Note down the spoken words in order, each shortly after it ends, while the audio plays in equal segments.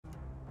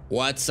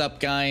What's up,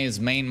 guys?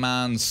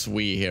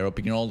 TheMainManSWE here.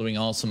 Hope you're all doing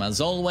awesome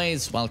as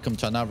always. Welcome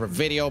to another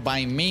video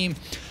by me.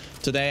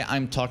 Today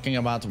I'm talking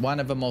about one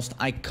of the most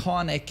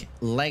iconic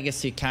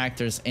legacy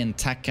characters in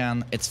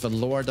Tekken. It's the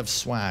Lord of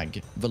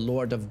Swag, the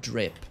Lord of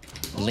Drip,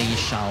 Lee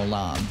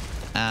Shaolan.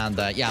 And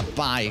yeah,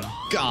 by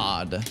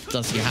God,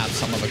 does he have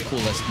some of the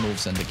coolest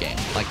moves in the game.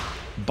 Like,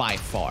 by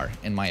far,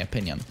 in my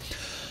opinion.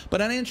 But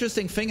an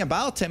interesting thing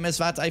about him is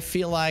that I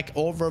feel like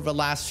over the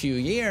last few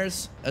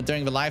years,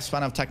 during the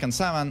lifespan of Tekken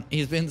 7,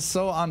 he's been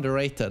so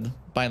underrated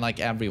by like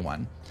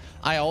everyone.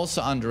 I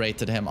also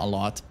underrated him a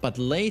lot, but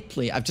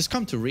lately I've just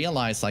come to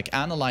realize, like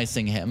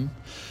analyzing him,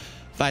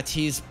 that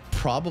he's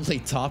probably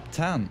top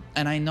 10.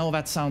 And I know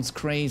that sounds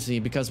crazy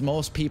because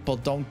most people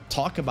don't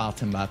talk about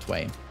him that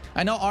way.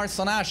 I know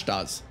Arson Ash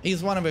does.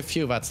 He's one of the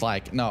few that's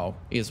like, no,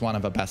 he's one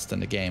of the best in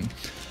the game.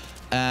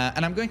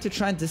 And I'm going to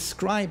try and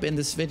describe in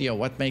this video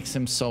what makes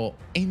him so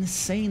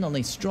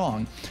insanely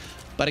strong.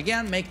 But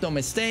again, make no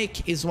mistake,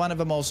 he's one of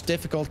the most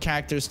difficult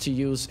characters to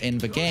use in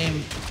the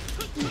game.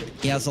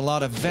 He has a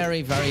lot of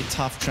very, very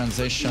tough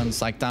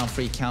transitions, like down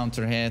 3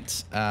 counter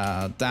hit,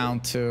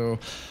 down to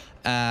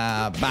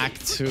back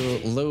to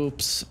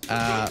loops.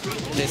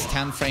 This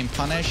 10-frame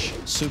punish,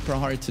 super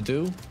hard to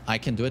do. I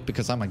can do it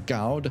because I'm a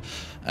god.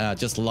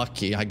 Just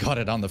lucky I got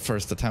it on the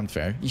first attempt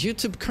there.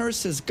 YouTube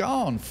curse is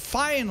gone.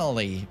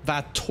 Finally,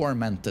 that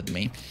tormented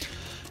me.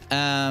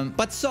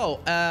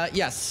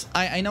 Yes,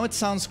 I know it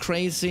sounds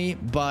crazy,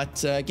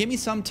 but give me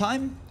some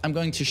time. I'm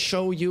going to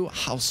show you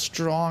how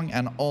strong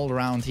and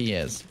all-around he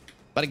is.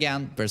 But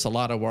again, there's a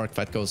lot of work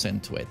that goes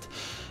into it.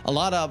 A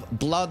lot of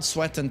blood,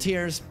 sweat, and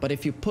tears. But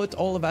if you put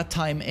all of that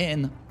time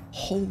in,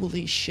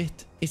 holy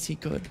shit, is he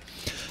good.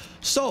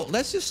 So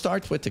let's just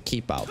start with the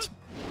keep out.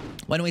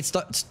 When we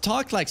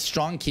talk like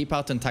strong keep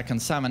out in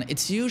Tekken 7,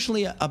 it's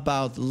usually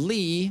about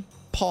Lee,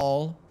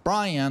 Paul,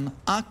 Brian,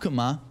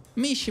 Akuma,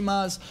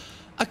 Mishima's,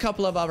 a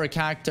couple of other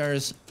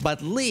characters.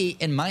 But Lee,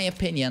 in my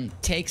opinion,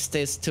 takes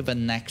this to the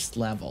next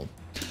level.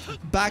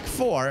 Back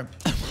 4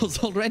 was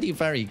already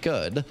very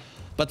good.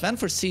 But then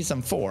for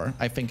Season 4,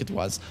 I think it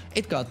was,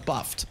 it got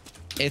buffed.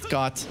 It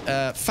got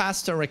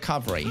faster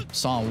recovery,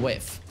 so on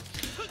whiff.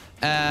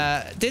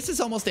 This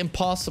is almost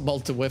impossible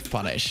to whiff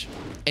punish.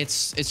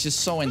 It's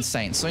just so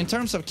insane. So in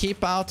terms of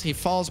keep out, he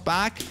falls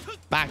back,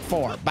 back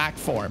 4, back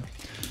 4.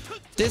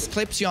 This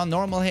clips you on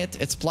normal hit,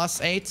 it's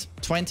 +8,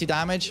 20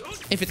 damage.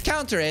 If it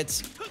counter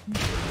hits...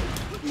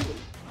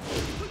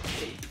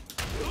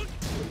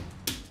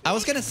 I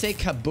was gonna say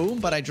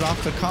kaboom, but I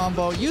dropped the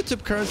combo.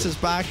 YouTube curse is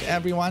back,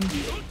 everyone.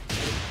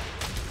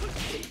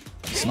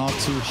 It's not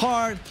too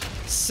hard.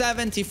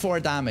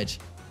 74 damage.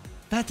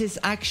 That is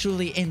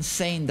actually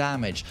insane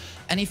damage.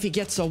 And if he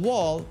gets a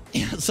wall,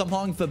 it's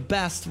among the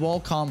best wall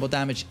combo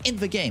damage in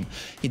the game.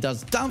 He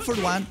does down for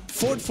 1,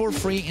 forward for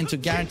 3 into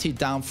guaranteed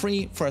down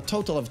 3 for a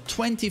total of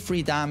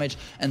 23 damage,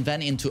 and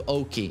then into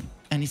Oki.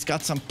 And he's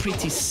got some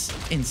pretty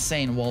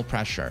insane wall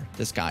pressure,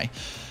 this guy.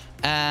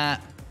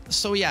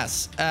 So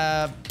yes,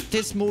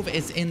 this move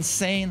is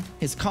insane.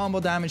 His combo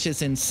damage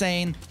is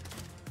insane.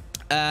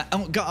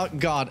 Oh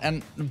God,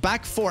 and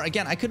back 4,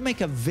 again, I could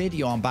make a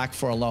video on back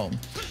 4 alone.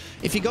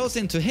 If he goes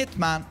into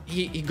Hitman,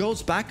 he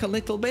goes back a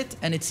little bit,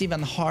 and it's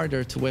even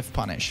harder to whiff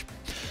punish.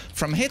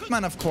 From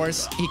Hitman, of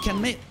course, he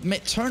can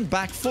turn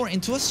back 4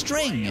 into a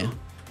string,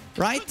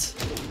 right?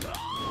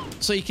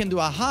 So you can do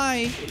a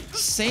high,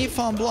 safe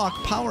on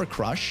block power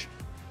crush,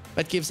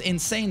 that gives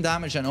insane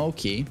damage and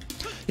Oki.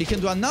 He can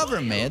do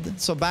another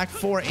mid, so back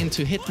 4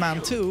 into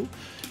Hitman 2.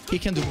 He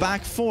can do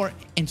back 4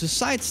 into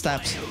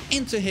sidesteps,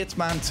 into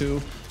Hitman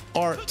 2,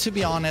 or to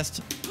be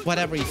honest,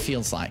 whatever he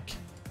feels like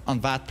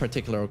on that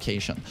particular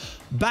occasion.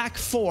 Back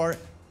 4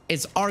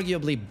 is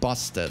arguably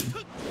busted.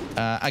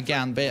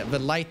 Again, the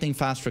lightning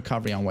fast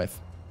recovery on whiff.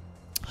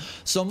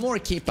 So more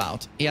keep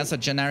out. He has a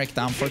generic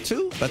down for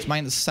 2, that's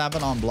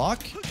 -7 on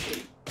block,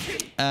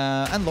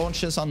 and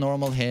launches on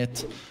normal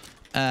hit.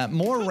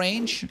 More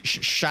range,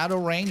 shadow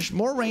range,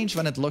 more range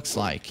than it looks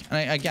like.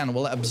 And again,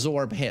 will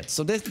absorb hits.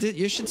 So this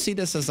you should see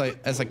this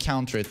as a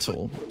counter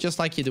tool, just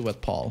like you do with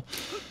Paul.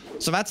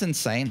 So that's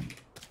insane.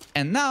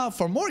 And now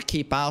for more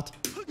keep out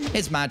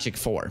is Magic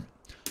 4.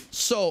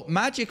 So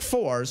Magic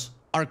 4s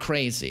are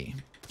crazy.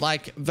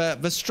 Like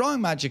the strong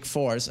Magic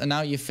 4s, and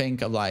now you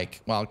think of like,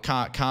 well,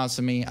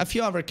 Kazumi, a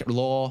few other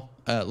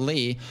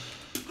Lee,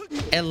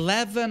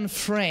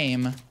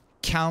 11-frame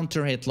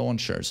counter hit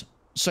launchers.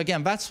 So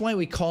again, that's why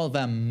we call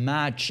them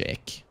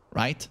magic,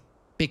 right?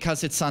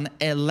 Because it's an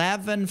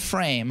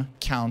 11-frame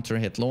counter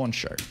hit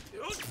launcher.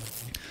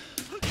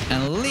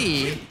 And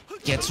Lee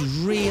gets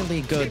really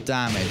good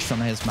damage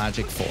from his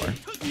Magic 4.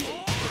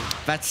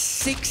 That's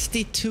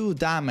 62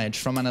 damage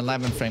from an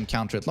 11-frame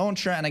counter hit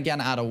launcher. And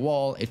again, at a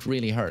wall, it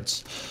really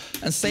hurts.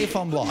 And safe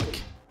on block.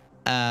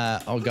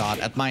 Oh God,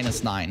 at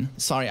 -9.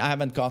 Sorry, I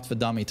haven't got the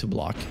dummy to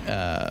block.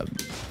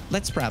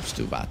 Let's perhaps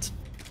do that.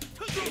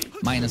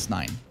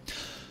 -9.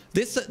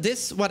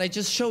 This, what I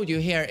just showed you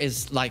here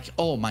is like,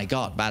 oh my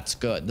God, that's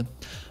good.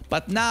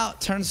 But now,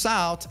 turns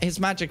out, his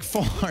Magic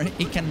 4,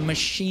 he can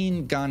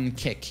machine gun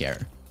kick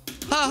here.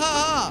 Ha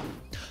ha ha!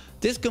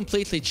 This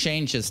completely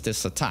changes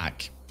this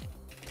attack.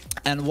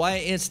 And why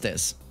is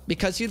this?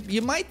 Because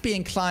you might be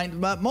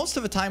inclined, but most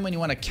of the time when you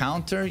want to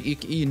counter,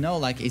 you know,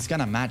 like, he's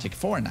gonna magic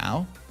 4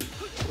 now.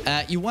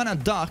 You want to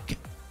duck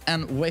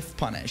and whiff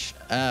punish,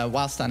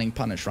 while standing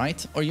punish,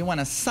 right? Or you want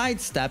to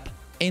sidestep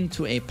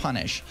into a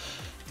punish.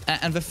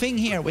 And the thing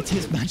here with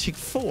his magic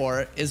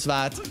 4 is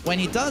that when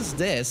he does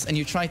this and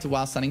you try to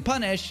while standing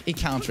punish, he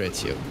counter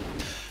hits you.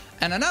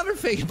 And another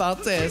thing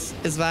about this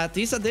is that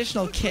these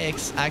additional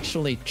kicks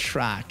actually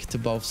track to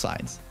both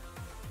sides.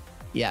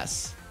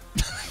 Yes.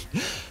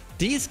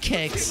 These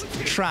kicks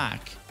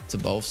track to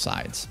both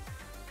sides.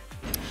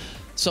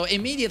 So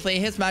immediately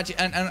his magic,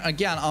 and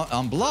again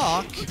on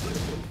block,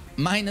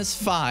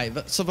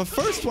 -5. So the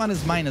first one is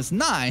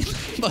 -9,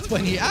 but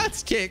when he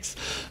adds kicks,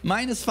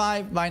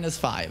 -5,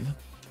 -5.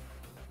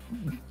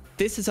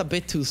 This is a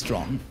bit too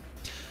strong.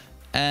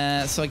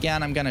 So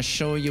again, I'm gonna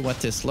show you what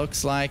this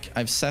looks like.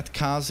 I've set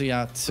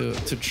Kazuya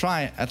to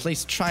try, at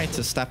least try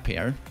to step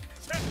here.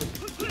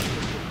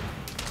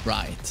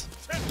 Right.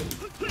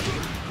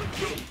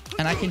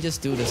 And I can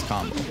just do this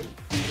combo.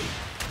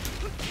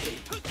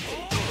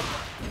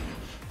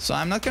 So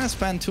I'm not gonna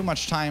spend too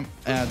much time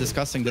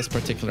discussing this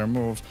particular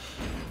move,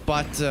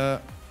 but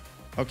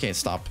okay,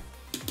 stop.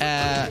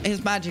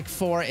 His magic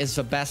 4 is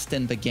the best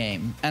in the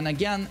game, and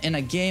again, in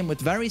a game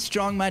with very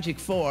strong magic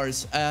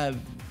 4s,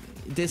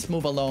 this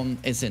move alone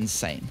is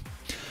insane.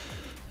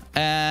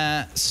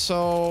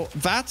 So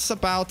that's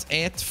about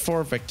it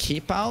for the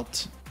keep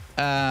out.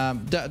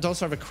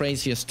 Those are the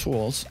craziest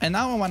tools, and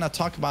now I want to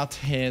talk about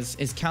his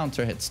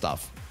counter hit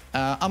stuff.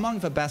 Among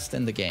the best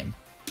in the game.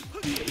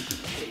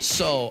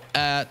 So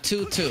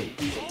 2-2.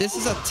 This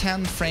is a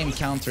 10 frame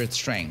counter hit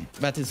string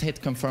that is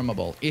hit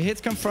confirmable. You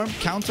hit confirm,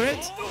 counter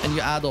it, and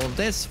you add all of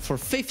this for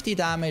 50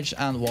 damage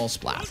and wall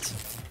splat.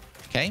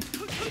 Okay.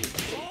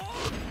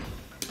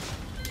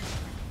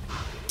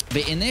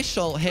 The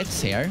initial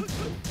hits here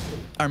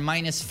are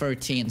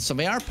 -13, so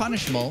they are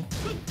punishable,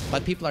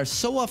 but people are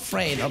so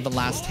afraid of the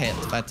last hit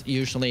that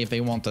usually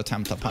they won't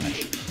attempt to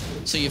punish.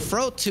 So you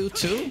throw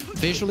 2-2,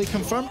 visually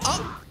confirm.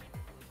 Oh!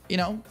 You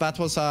know, that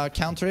was a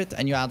counter hit,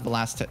 and you add the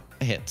last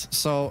hit.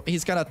 So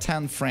he's got a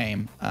 10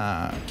 frame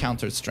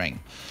counter string,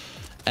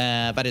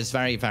 but it's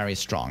very, very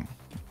strong.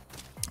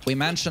 We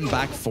mentioned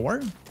back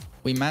 4.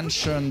 We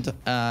mentioned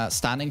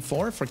standing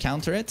 4 for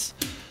counter hits.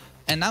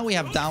 And now we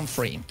have down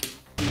 3.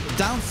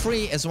 Down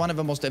 3 is one of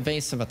the most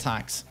evasive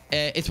attacks.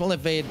 It will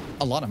evade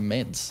a lot of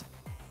mids.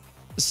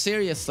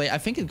 Seriously, I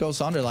think it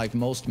goes under like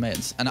most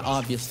mids and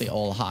obviously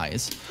all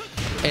highs.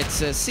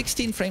 It's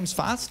 16 frames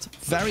fast,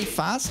 very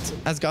fast,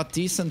 has got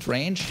decent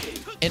range.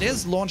 It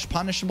is launch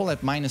punishable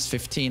at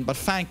 -15, but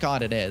thank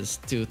God it is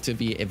due to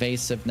the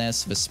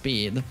evasiveness, the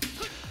speed.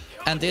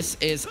 And this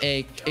is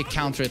a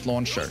counter hit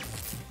launcher.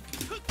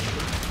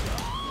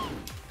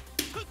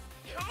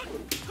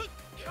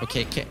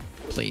 Okay,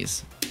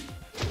 please.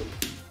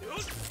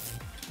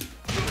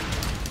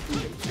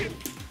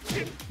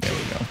 There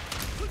we go.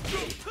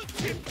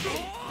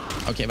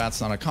 Okay,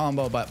 that's not a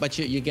combo, but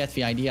you get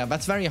the idea.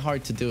 That's very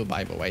hard to do,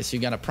 by the way, so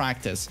you gotta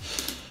practice.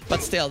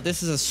 But still,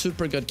 this is a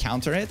super good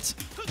counter hit.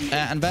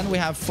 And then we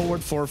have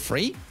forward 4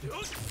 free.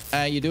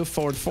 You do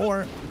forward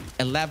 4,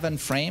 11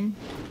 frame.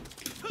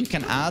 You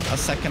can add a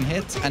second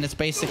hit, and it's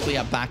basically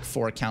a back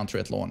 4 counter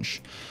hit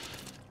launch.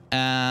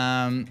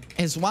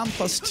 His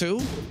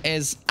 1+2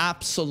 is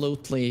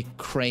absolutely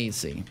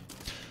crazy.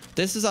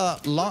 This is a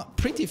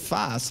pretty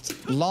fast,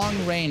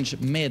 long-range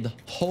mid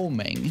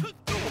homing,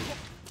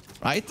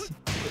 right?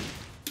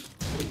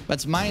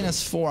 That's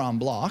 -4 on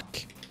block.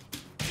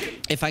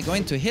 If I go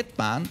into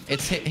Hitman,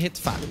 it's hit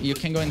fast. You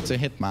can go into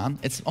Hitman.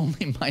 It's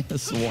only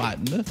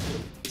 -1.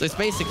 So it's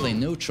basically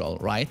neutral,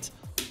 right?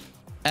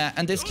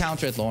 And this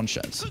counter it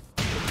launches.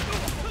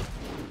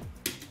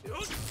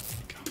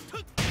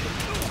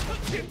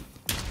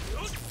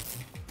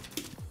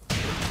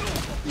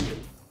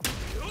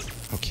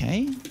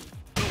 Okay.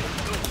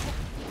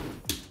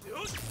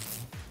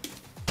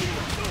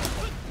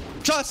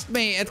 Trust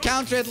me, it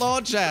counter it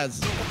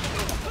launches.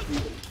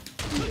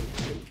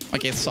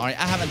 Okay, sorry,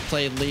 I haven't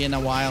played Lee in a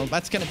while.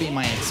 That's gonna be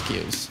my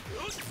excuse.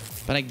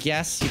 But I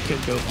guess you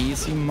could go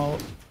easy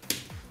mode.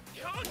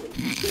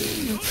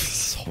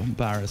 So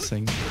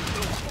embarrassing.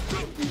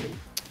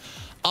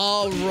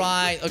 All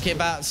right, okay,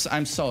 but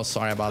I'm so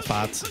sorry about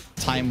that.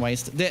 Time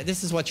waste.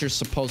 This is what you're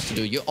supposed to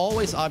do. You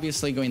always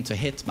obviously go into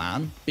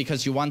Hitman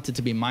because you want it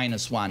to be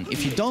 -1.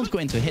 If you don't go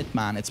into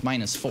Hitman, it's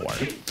 -4.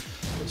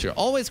 So you're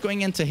always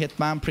going into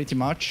Hitman pretty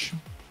much,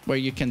 where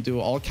you can do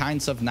all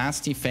kinds of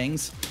nasty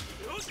things.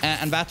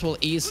 And that will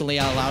easily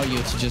allow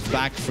you to just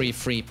back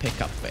free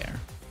pick up there.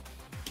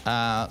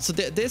 So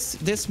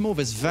this move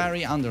is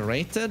very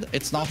underrated.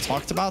 It's not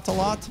talked about a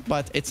lot,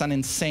 but it's an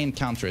insane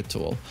counter hit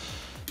tool.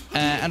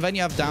 And then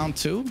you have down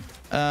 2,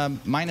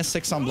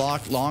 -6 on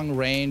block, long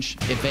range,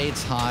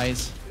 evades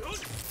highs.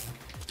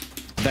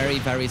 Very,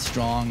 very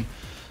strong.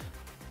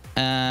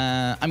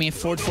 I mean,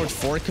 forward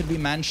 4 could be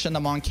mentioned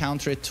among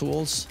counter hit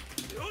tools.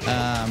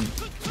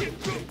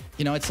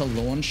 You know, it's a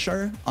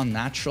launcher on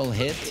natural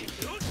hit.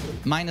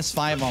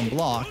 -5 on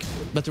block.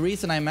 But the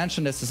reason I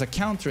mentioned this as a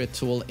counter hit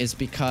tool is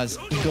because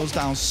he goes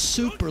down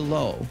super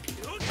low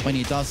when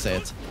he does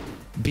it.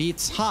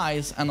 Beats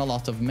highs and a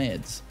lot of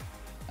mids.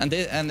 And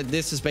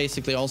this is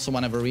basically also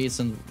one of the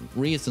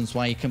reasons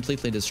why he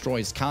completely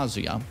destroys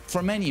Kazuya.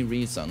 For many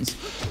reasons.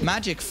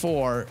 Magic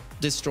 4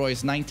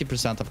 destroys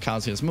 90% of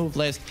Kazuya's move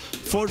list.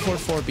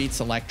 444 beats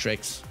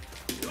electrics.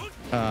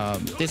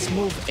 This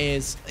move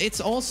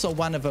it's also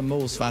one of the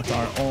moves that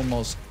are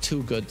almost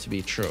too good to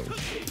be true.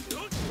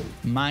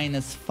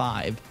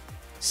 -5.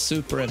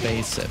 Super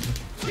evasive.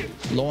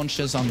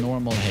 Launches on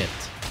normal hit.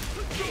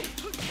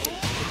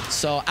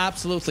 So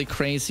absolutely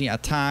crazy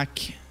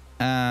attack.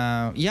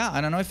 Yeah, I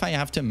don't know if I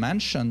have to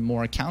mention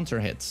more counter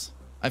hits.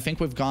 I think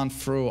we've gone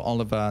through all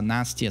of the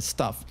nastiest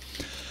stuff.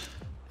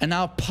 And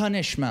now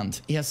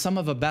punishment. He has some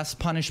of the best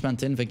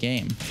punishment in the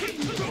game.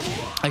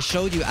 I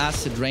showed you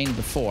Acid Rain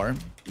before.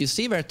 You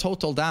see their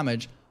total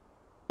damage.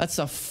 That's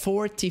a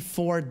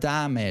 44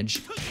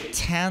 damage,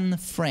 10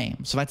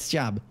 frame. So that's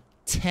jab.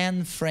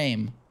 10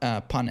 frame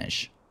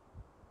punish.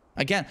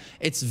 Again,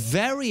 it's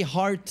very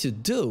hard to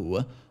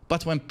do.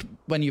 But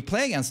when you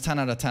play against 10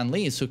 out of 10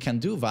 Lees who can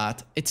do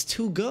that, it's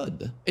too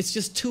good. It's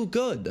just too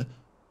good.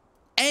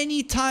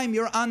 Anytime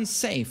you're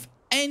unsafe,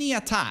 any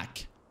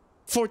attack,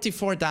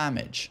 44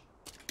 damage.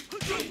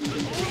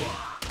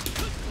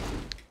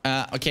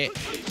 Okay.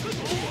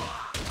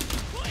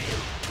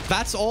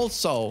 That's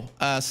also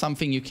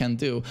something you can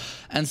do.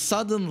 And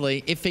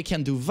suddenly, if they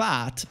can do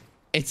that,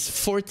 it's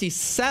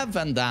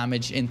 47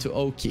 damage into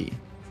Oki.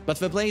 But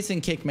the Blazing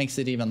Kick makes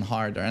it even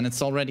harder, and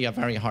it's already a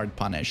very hard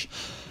punish.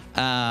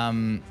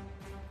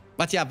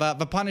 But yeah,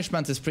 the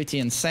punishment is pretty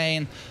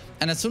insane.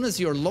 And as soon as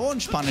you're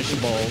launch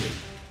punishable,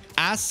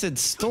 Acid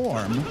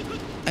Storm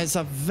is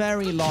a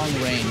very long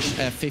range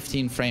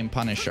 15 frame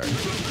punisher.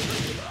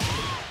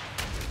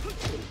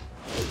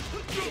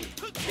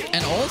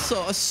 And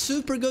also a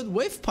super good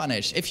whiff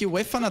punish. If you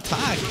whiff an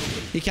attack,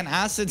 he can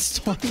Acid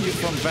Storm you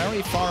from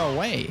very far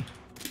away.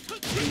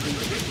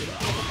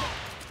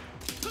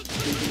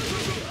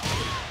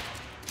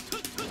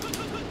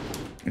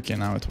 Okay,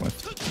 now it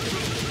whiffed.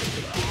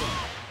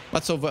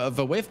 But so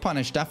the whiff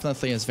punish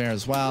definitely is there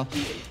as well.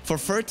 For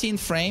 13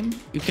 frame,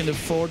 you can do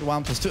forward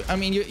 1+2. I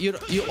mean,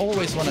 you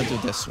always want to do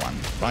this one,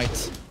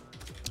 right?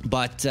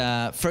 But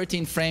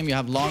 13 frame, you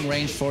have long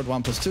range, forward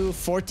 1+2.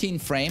 14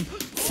 frame,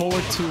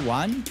 forward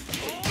 2-1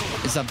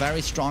 is a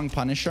very strong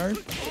punisher.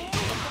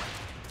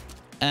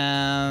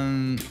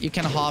 You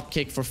can hop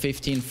kick for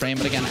 15 frame,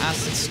 but again,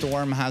 Acid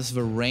Storm has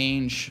the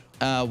range.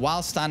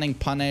 While standing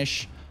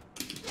punish,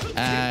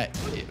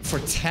 for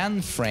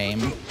 10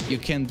 frame, you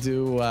can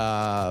do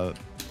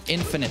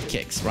infinite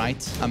kicks,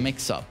 right? A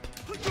mix-up.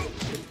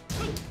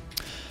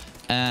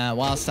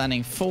 While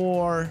standing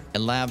 4,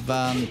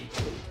 11.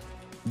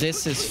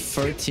 This is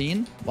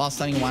 13. While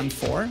standing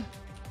 1-4.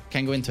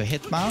 Can go into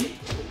hit mount.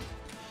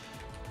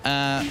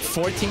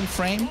 14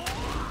 frame,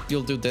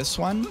 you'll do this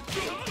one.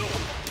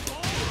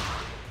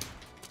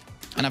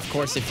 And of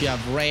course, if you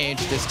have rage,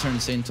 this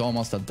turns into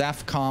almost a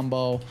death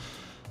combo.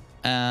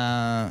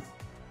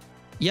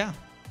 Yeah.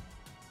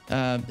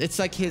 It's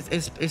like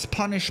his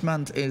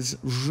punishment is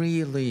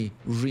really,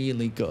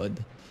 really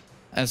good.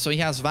 So he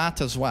has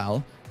that as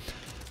well.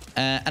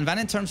 And then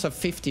in terms of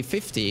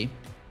 50-50,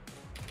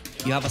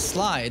 you have a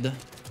slide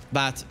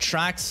that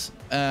tracks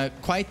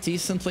quite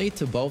decently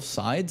to both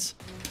sides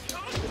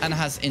and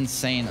has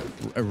insane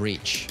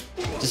reach.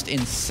 Just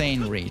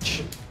insane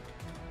reach.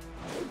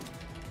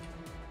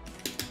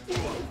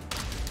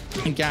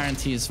 And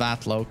guarantees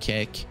that low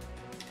kick.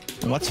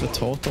 And what's the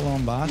total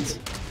on that?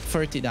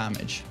 30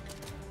 damage.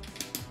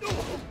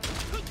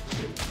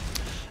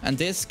 And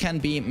this can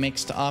be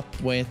mixed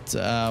up with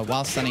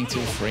while standing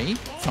 2-3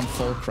 from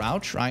full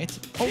crouch, right?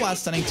 Or while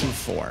standing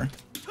 2-4,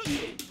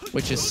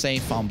 which is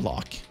safe on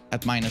block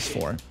at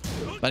 -4.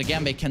 But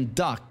again, they can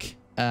duck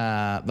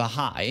the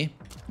high,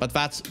 but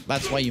that's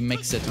why you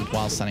mix it with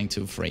while standing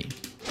 2-3.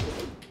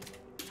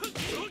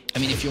 I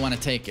mean, if you want to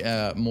take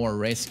more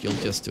risk,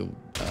 you'll just do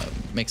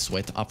mix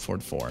with up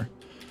forward 4.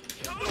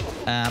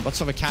 But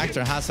so the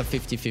character has a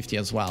 50-50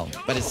 as well,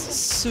 but it's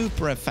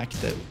super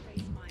effective.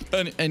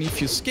 And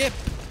if you skip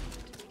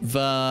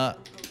the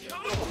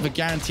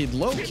guaranteed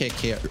low kick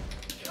here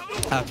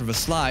after the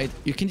slide,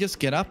 you can just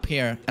get up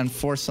here and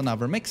force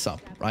another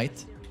mix-up,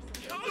 right?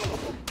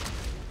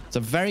 It's a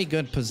very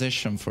good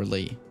position for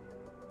Lee.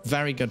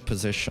 Very good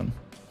position.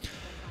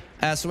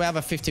 So we have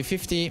a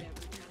 50-50.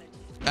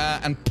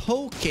 And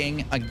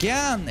poking,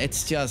 again,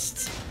 it's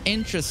just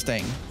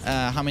interesting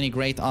how many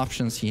great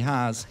options he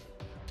has.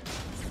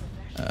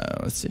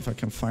 Let's see if I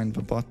can find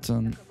the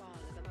button.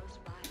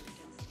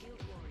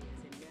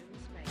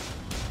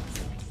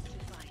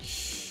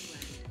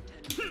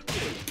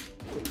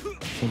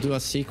 We'll do a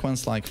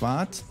sequence like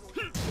that.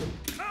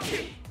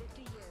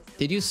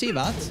 Did you see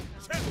that?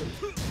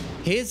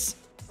 His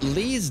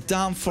Lee's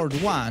down forward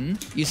 1.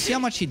 You see how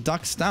much he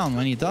ducks down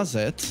when he does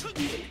it?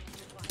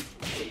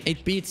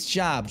 It beats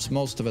jabs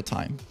most of the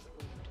time.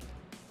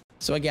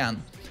 So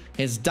again,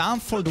 His down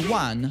forward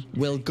 1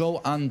 will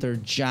go under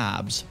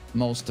jabs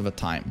most of the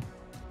time.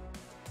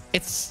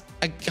 It's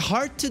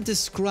hard to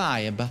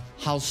describe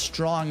how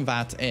strong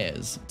that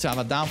is, to have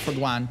a down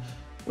forward 1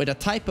 with a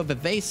type of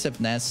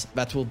evasiveness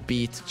that will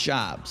beat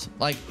jabs.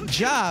 Like,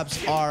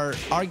 jabs are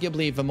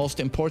arguably the most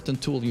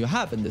important tool you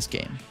have in this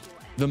game.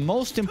 The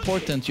most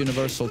important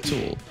universal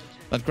tool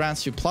that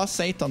grants you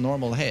 +8 on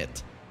normal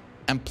hit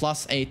and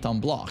 +8 on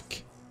block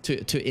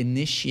to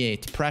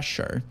initiate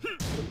pressure.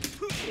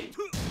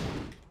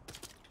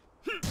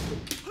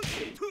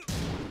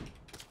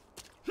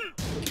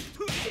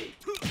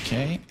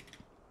 Okay.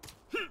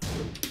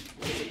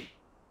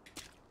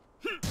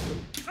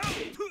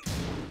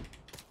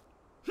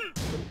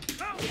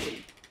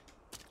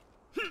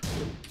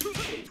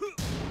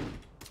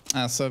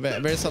 So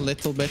there's a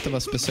little bit of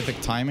a specific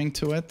timing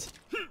to it.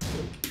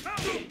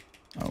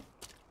 Oh.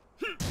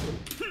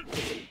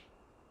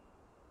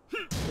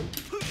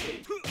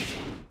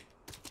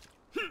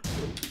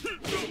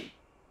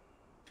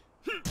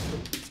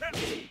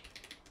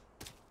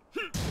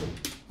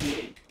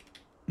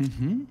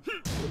 Mm-hmm.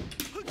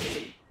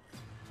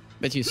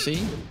 But you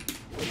see?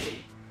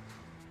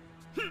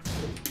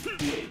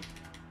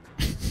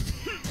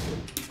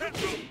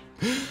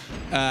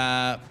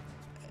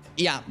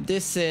 Yeah,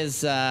 this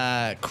is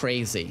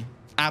crazy.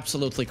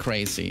 Absolutely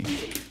crazy.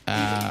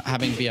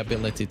 Having the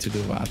ability to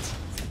do that.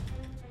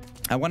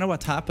 I wonder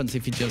what happens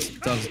if he just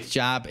does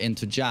jab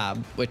into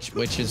jab,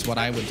 which is what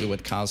I would do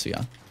with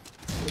Kazuya.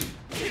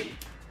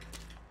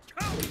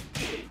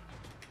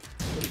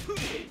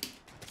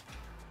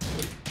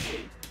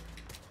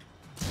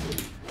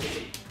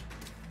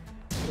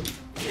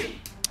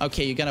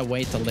 Okay, you gotta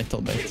wait a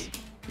little bit.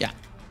 Yeah.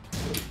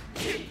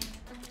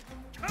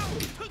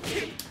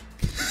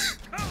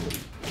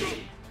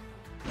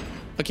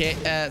 Okay,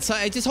 so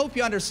I just hope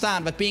you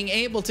understand that being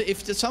able to,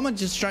 if someone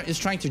just is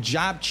trying to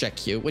jab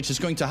check you, which is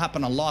going to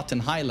happen a lot in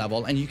high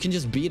level, and you can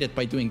just beat it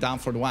by doing down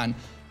forward 1,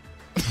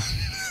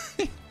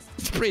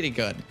 it's pretty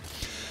good.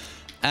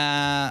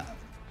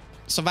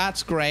 So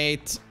that's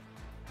great.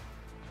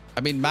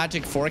 I mean,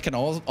 Magic 4 can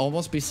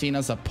almost be seen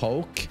as a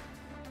poke.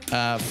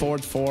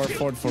 Forward 4,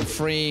 forward 4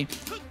 free.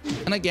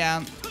 And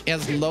again, it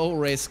has low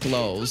risk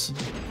lows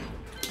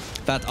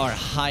that are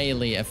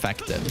highly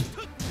effective.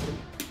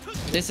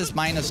 This is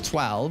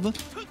 -12,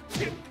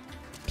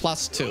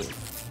 +2.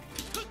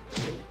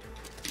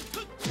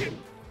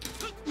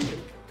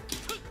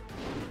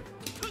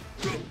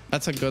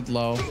 That's a good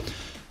low.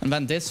 And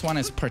then this one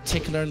is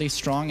particularly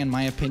strong in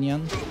my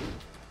opinion.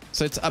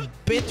 So it's a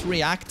bit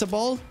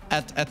reactable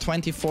at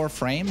 24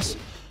 frames.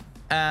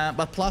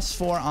 But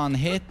 +4 on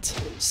hit,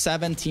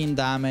 17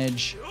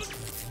 damage.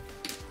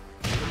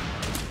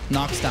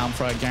 Knocks down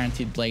for a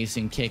guaranteed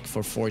blazing kick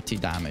for 40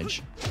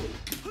 damage.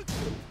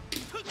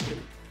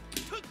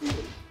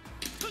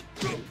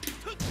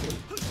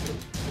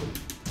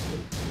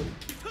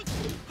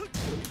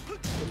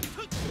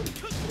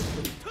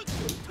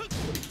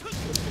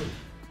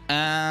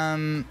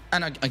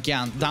 And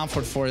again, down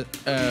forward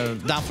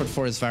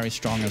 4 is very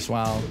strong as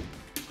well.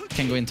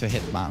 Can go into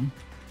Hitman.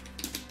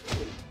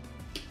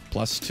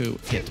 +2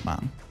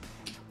 Hitman.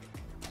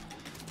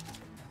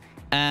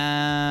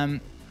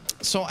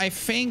 So I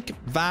think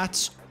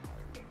that's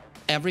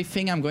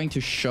everything I'm going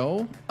to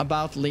show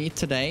about Lee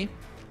today.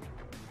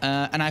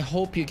 And I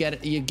hope you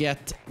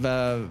get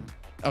the...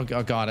 Oh,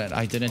 got it.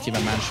 I didn't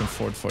even mention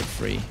forward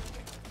 3.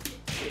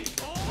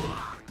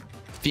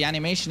 The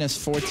animation is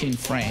 14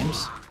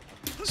 frames.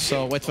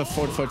 So with the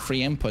forward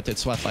 3 input,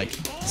 it's what, like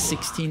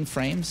 16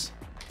 frames?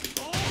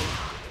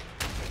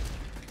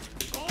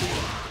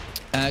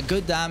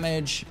 Good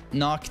damage,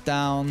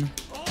 knockdown,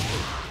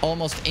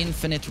 almost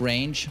infinite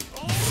range.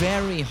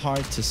 Very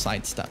hard to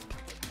sidestep.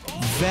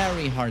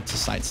 Very hard to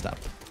sidestep.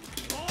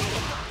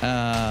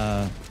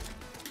 And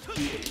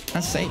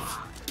safe.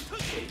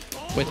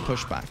 With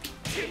pushback.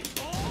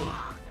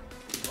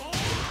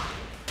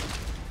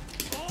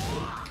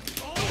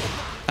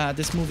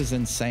 This move is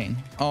insane.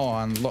 Oh,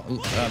 and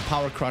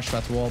power crush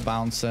that wall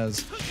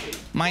bounces.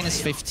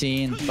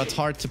 -15, but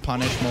hard to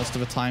punish most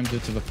of the time due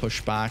to the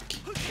pushback.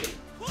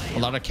 A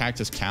lot of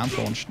characters can't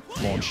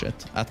launch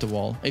it at the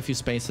wall if you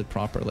space it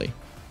properly.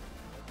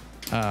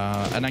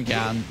 And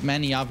again,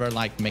 many other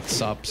like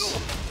mix-ups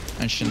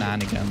and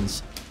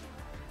shenanigans.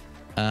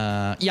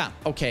 Yeah,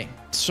 okay.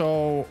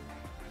 So,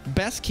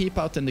 best keep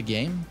out in the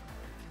game,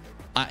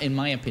 in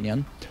my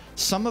opinion.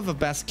 Some of the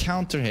best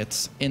counter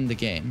hits in the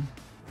game.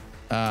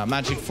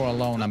 Magic 4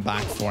 alone and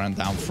back 4 and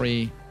down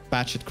 3.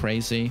 Batshit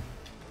crazy.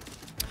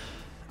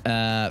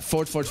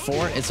 Forward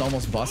 4 is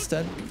almost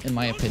busted, in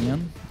my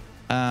opinion.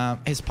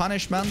 His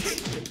punishment,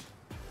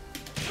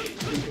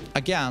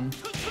 again,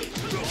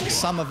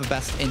 some of the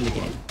best in the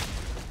game.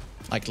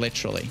 Like,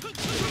 literally.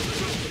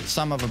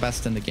 Some of the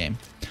best in the game.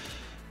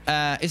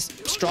 Is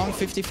strong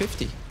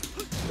 50-50.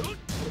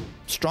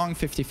 Strong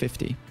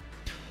 50-50.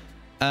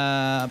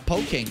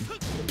 Poking,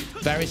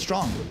 very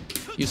strong.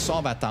 You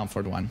saw that down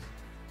forward 1.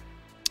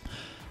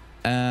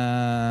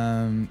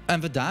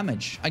 And the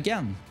damage,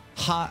 again,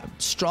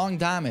 strong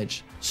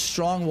damage,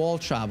 strong wall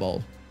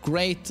travel,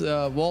 great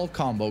wall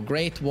combo,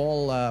 great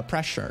wall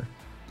pressure.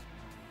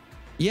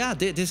 Yeah,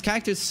 this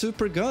character is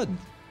super good.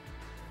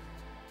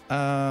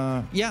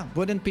 Yeah,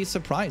 wouldn't be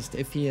surprised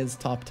if he is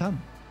top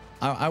 10.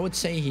 I would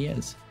say he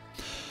is.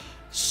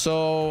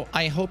 So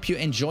I hope you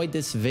enjoyed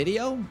this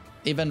video,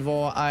 even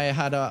though I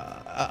had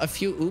a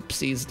few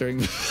oopsies during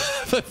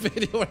the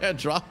video where I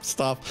dropped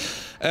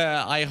stuff.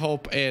 I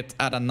hope it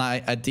had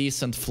a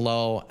decent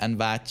flow and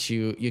that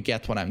you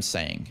get what I'm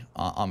saying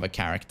on the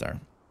character.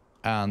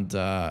 And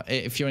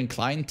if you're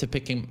inclined to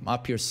pick him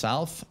up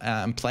yourself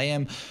and play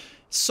him,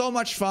 so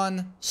much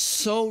fun,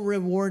 so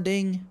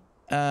rewarding.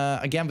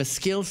 Again, the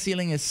skill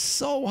ceiling is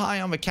so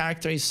high on the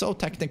character, he's so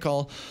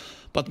technical.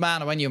 But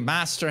man, when you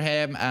master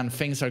him and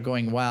things are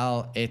going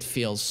well, it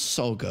feels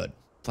so good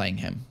playing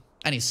him.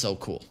 And he's so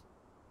cool.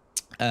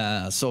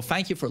 So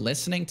thank you for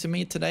listening to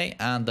me today,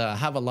 and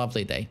have a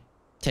lovely day.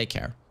 Take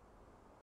care.